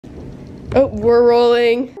Oh, we're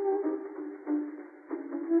rolling.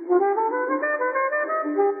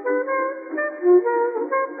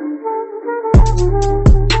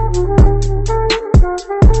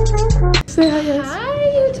 Say hi, guys. Hi,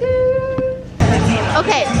 YouTube.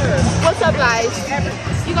 Okay, what's up, guys?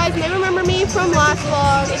 You guys may remember me from last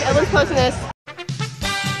vlog. Everyone's posting this.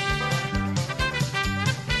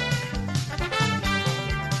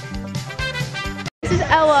 This is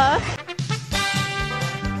Ella.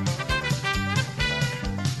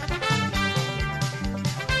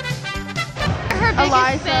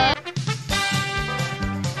 Eliza.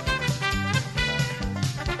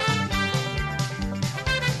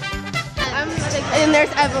 And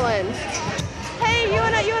there's Evelyn. Hey, you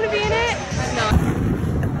wanna be in it? No.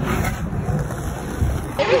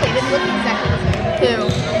 They're related. Look exactly the same.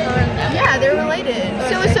 Who? Yeah, they're related.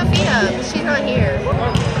 So is Sophia. She's not here.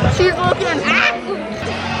 She's looking.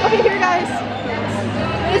 Ah! Okay, here, guys.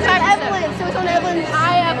 It's on Evelyn. So it's on Evelyn's.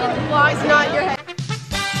 Evelyn's vlog. It's not your head.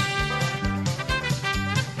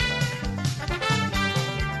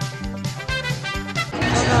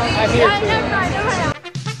 I hear you. Never mind.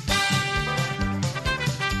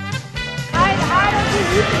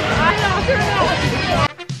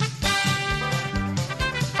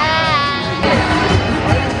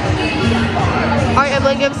 Alright,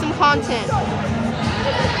 Evelyn, give us some content.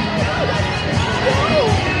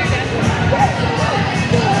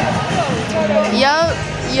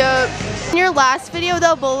 Yup. In your last video,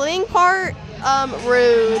 though, bullying part,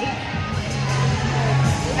 rude.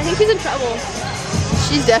 I think she's in trouble.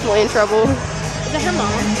 She's definitely in trouble. Is that her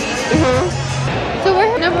mom? Mm-hmm. So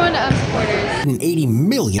we're number one supporters. 80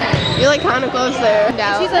 million. You're like kind of close there.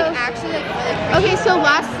 She's like actually like okay, so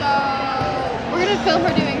we're gonna film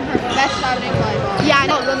her doing her best shot at volleyball. Yeah,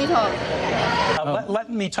 no, let me talk. Let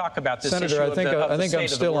me talk about this Senator, issue I think I'm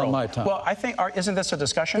still on my time. Well, isn't this a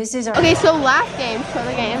discussion? This is okay, so last game, show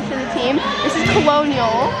the game to the team. This is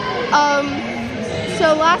Colonial.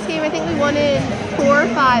 So last game, I think we won in 4 or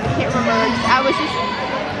 5. I can't remember. I was just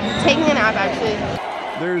taking a nap, actually.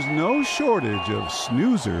 There's no shortage of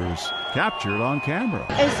snoozers captured on camera.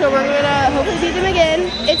 And so we're gonna hopefully beat them again.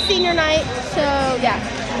 It's senior night, so yeah.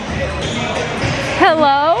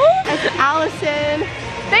 Hello? That's Allison.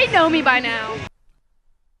 They know me by now.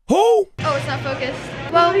 Who? Oh, it's not focused.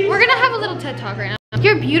 Well, we're gonna have a little TED talk right now.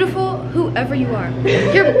 You're beautiful, whoever you are.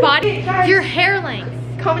 Your body, your hair length.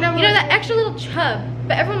 Comment down below. You know, that extra little chub,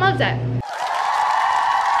 but everyone loves that.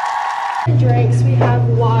 Drinks, we have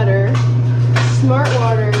water, smart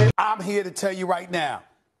water. I'm here to tell you right now,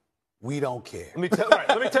 we don't care. Let me tell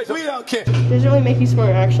you, we don't care. Doesn't really make you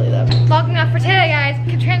smart, actually, though. Logging off for today, guys.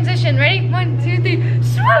 Can transition. Ready? 1, 2, 3.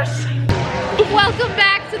 Swoosh! Welcome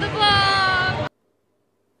back to the vlog.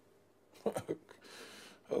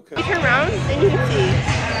 Okay. You turn around, then you can see.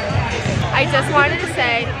 I just wanted to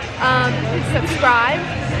say, subscribe,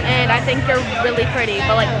 and I think you're really pretty,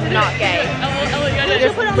 but like not gay. You're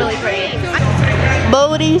just really pretty.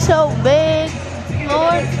 Booty so big,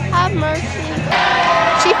 Lord have mercy.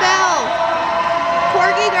 She fell.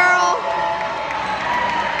 Quirky girl.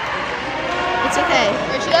 It's okay.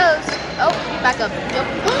 There she goes. Oh, back up. Yep.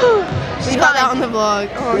 She got that on the vlog.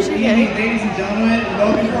 Oh, is she okay? Ladies and gentlemen,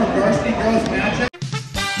 welcome to our varsity girls matchup.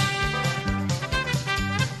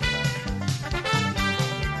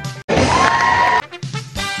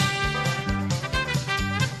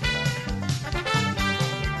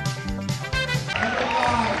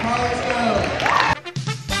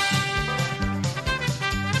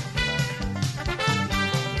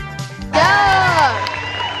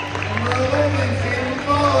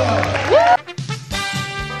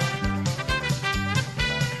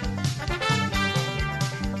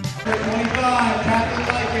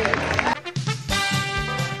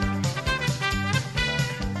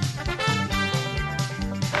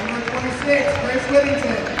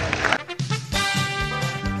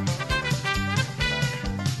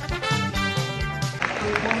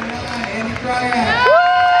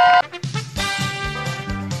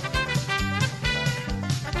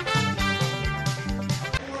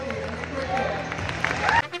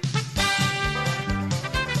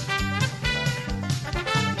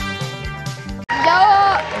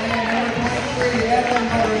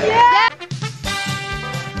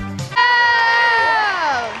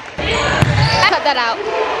 Cut that out.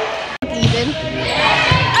 Even.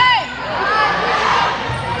 Hey!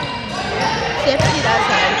 See, I see that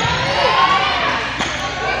side.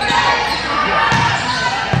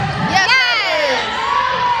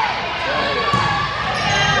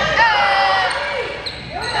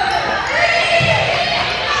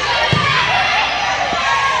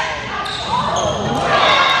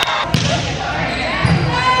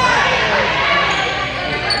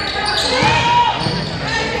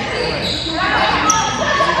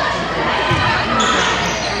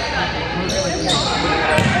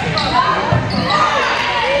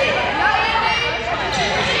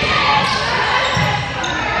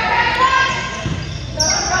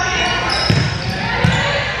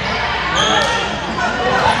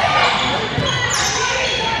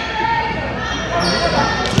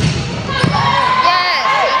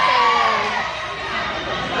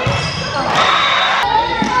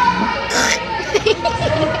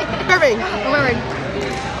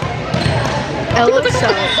 Ella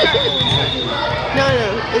sucks. No,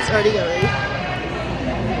 it's already going.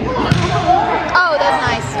 Oh, that's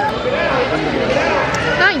nice.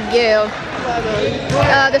 Thank you.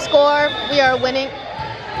 The score, we are winning.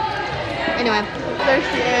 Anyway. There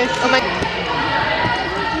she is. Oh my.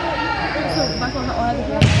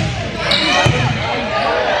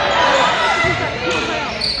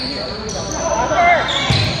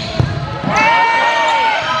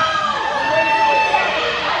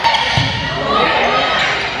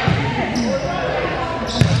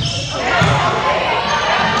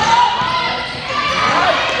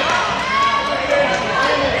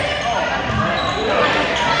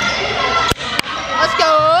 Let's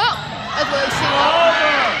go. That's what you see.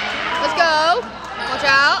 Let's go. Watch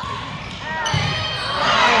out.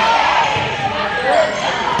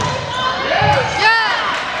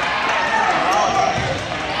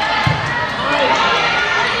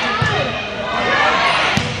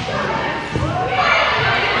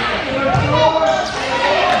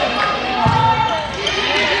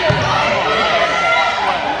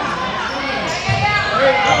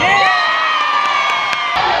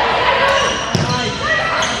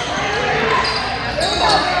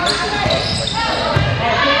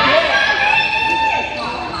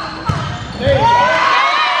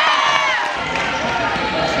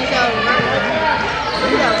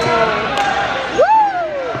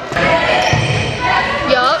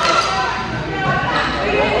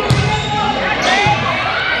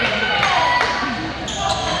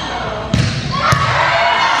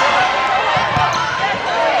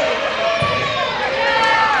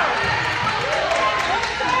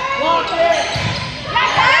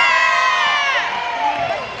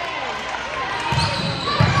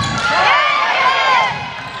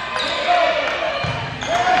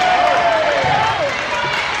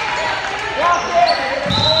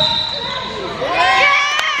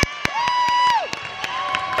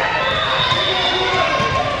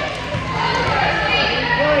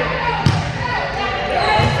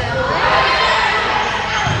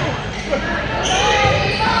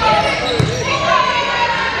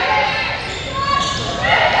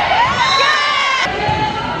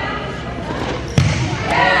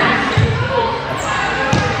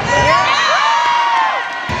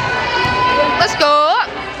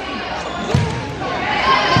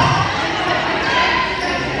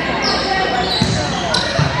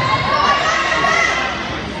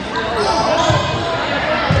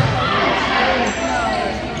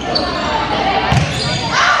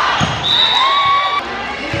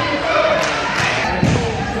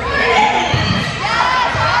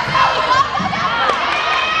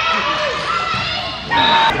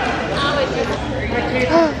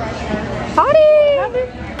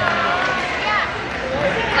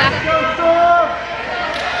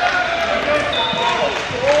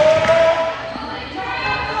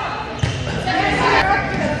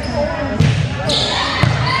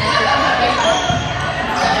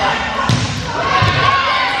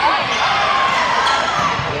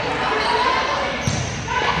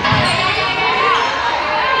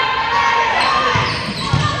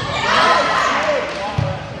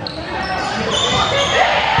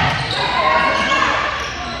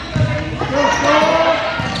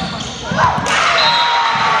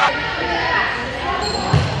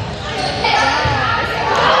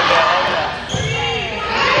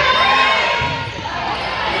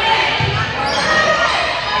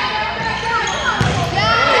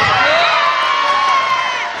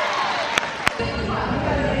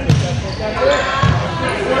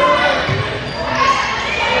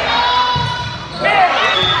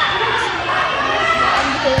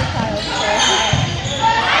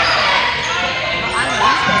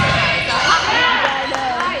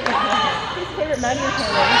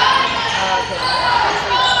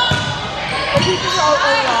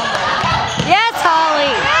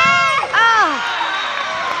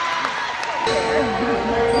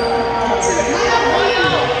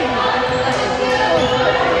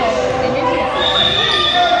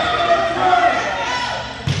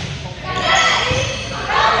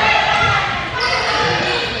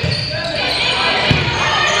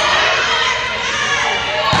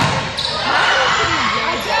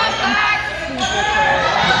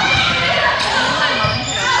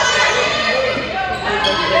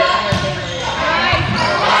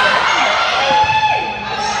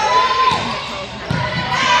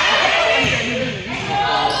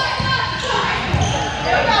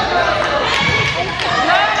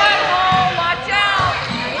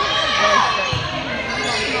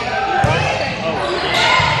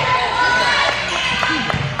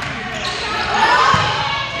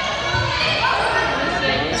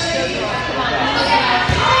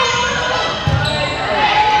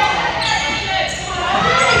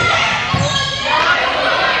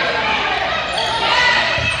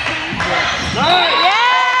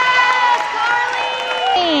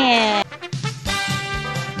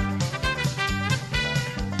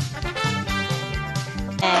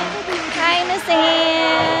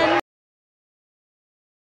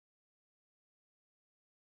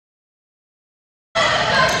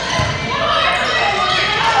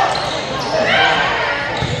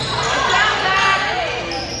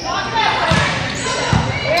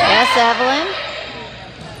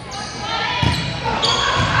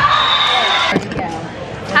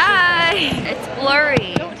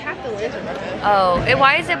 Oh, and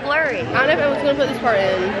why is it blurry? I don't know if I was gonna put this part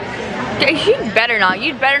in. You'd better not.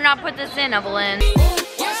 You'd better not put this in, Evelyn. My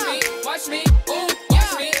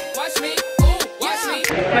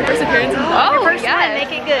first appearance. Oh, Your first yes. one,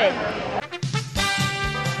 make it good.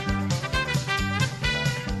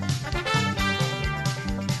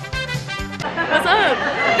 What's up?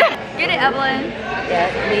 Get it, Evelyn.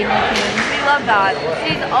 Yeah, lead my team. We love that.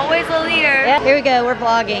 She's always a leader. Yeah, here we go, we're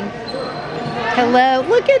vlogging. Hello,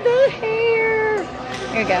 look at the hair.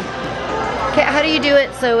 Here we go. Okay, how do you do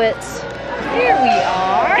it so it's... Here we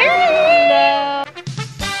are. Hello.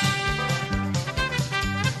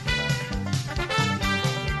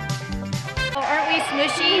 Oh, aren't we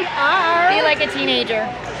smushy? Feel like a teenager.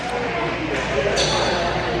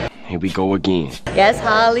 Here we go again. Yes,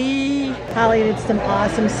 Holly. Holly did some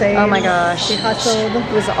awesome saves. Oh my gosh. She hustled.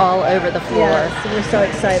 It was all over the floor. Yes, we're so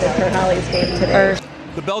excited for Holly's game today.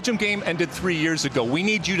 The Belgium game ended 3 years ago. We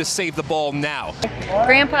need you to save the ball now.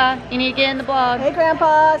 Grandpa, you need to get in the blog. Hey,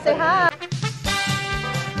 Grandpa, say hi.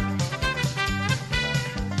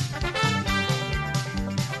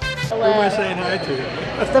 Who am I saying hi to?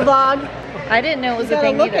 It's the vlog. I didn't know it was You a gotta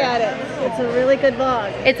thing look either. at it. It's a really good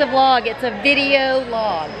vlog. It's a vlog. It's a video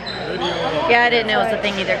log. Yeah, I didn't know it was a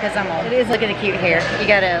thing either because I'm old. It is. Look at the cute hair. You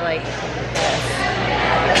gotta like.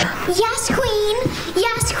 Yes, queen.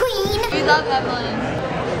 Yes, queen. We love Evelyn.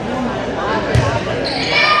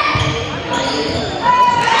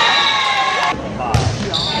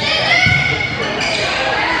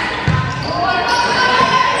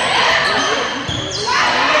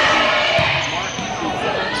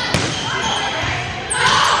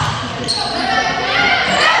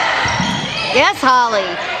 Yes, Holly.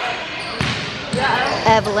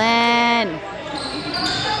 Evelyn.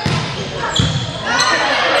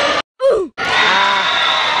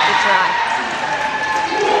 Good try.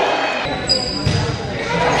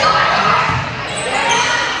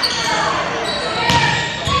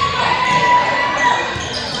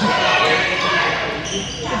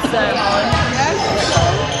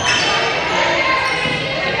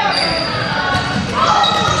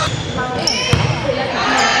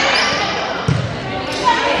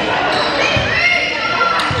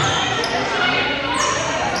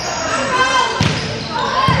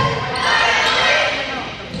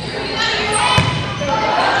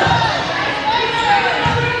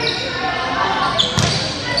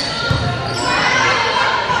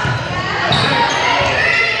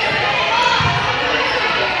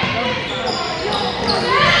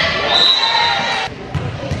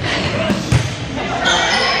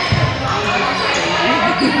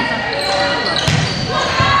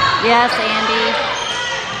 Yes, Andy.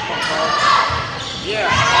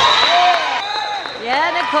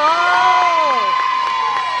 Yeah, Nicole.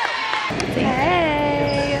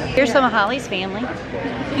 Hey. Here's some of Holly's family.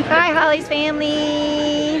 Hi, Holly's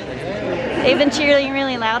family. They've been cheering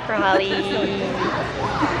really loud for Holly.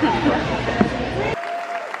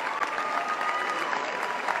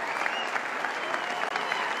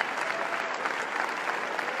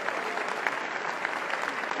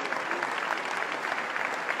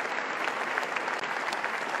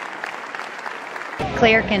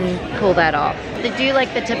 Claire can pull that off. They do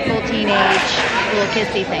like the typical teenage little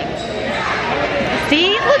kissy thing.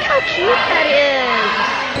 See? Look how cute that is.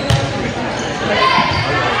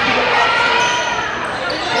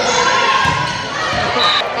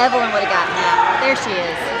 Evelyn would have gotten that. There she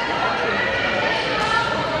is.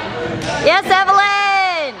 Yes,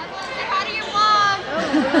 Evelyn! Say hi to your vlog.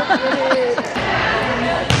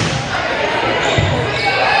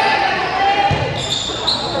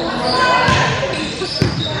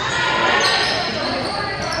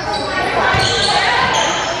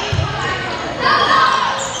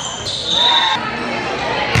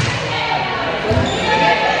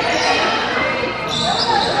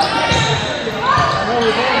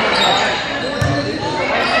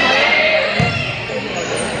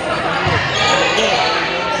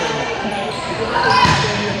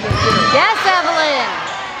 Yes, Evelyn!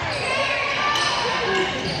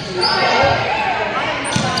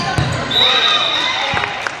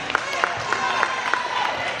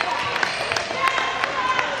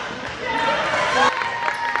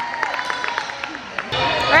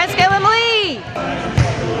 Let's go, Emily!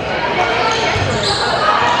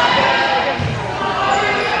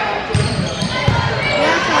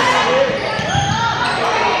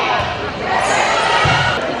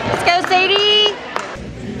 Let's go, Sadie!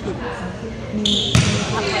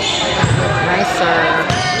 Nice serve.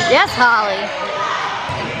 Yes, Holly.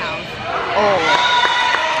 Oh.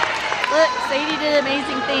 Look, Sadie did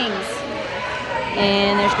amazing things.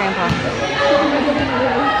 And there's Grandpa.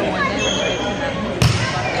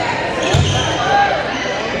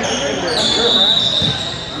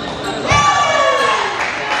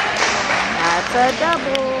 The double.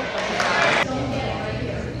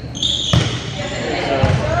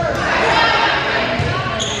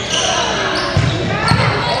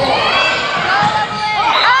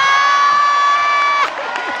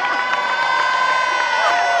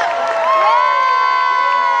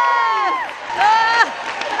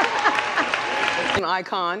 An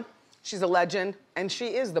icon, she's a legend, and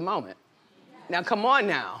she is the moment. Now, come on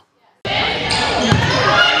now.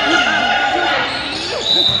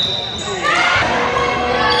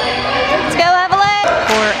 Let's go, Evelyn.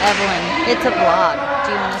 For Evelyn, it's a vlog.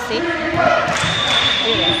 Do you want to see?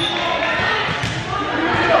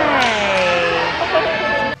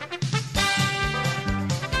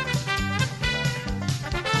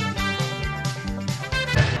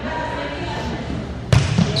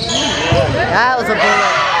 That was a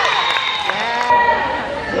bullet.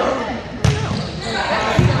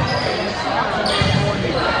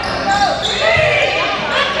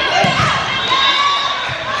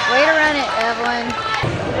 Way to run it, Evelyn.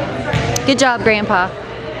 Good job, Grandpa.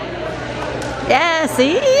 Yeah,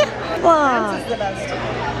 see? Wow. This is the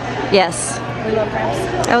best. Yes. We love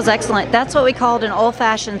Gramps. That was excellent. That's what we called an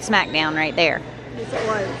old-fashioned smackdown right there. Yes, it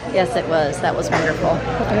was. Yes, it was. That was wonderful.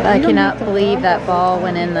 I cannot believe that ball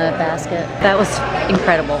went in the basket. That was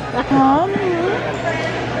incredible. Look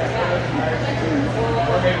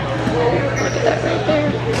at that right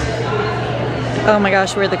there. Oh my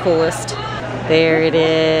gosh, we're the coolest. There it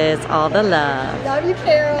is. All the love. Love you,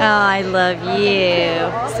 Carol. Oh, I love you,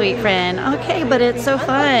 sweet friend. Okay, but it's so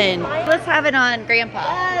fun. Let's have it on Grandpa.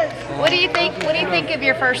 Yes. What do you think? What do you think of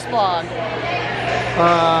your first vlog?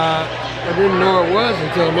 I didn't know it was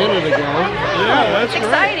until a minute ago. Yeah, that's It's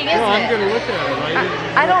exciting, right. isn't I'm it? going to look at it.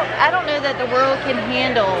 I don't know that the world can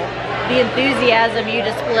handle the enthusiasm you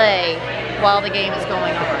display while the game is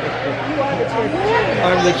going on.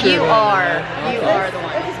 I'm the cheerleader. You are the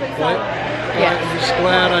one. What? Yes. I'm just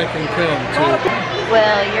glad I can come too.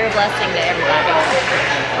 Well, you're a blessing to everybody.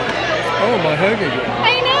 Oh, my hug again.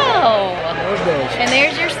 I know. Love those. And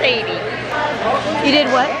there's your Sadie. You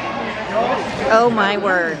did what? Oh my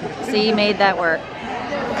word. See, you made that work.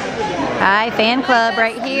 Hi, fan club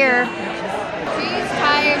right here. She's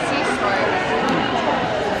tired, she's short.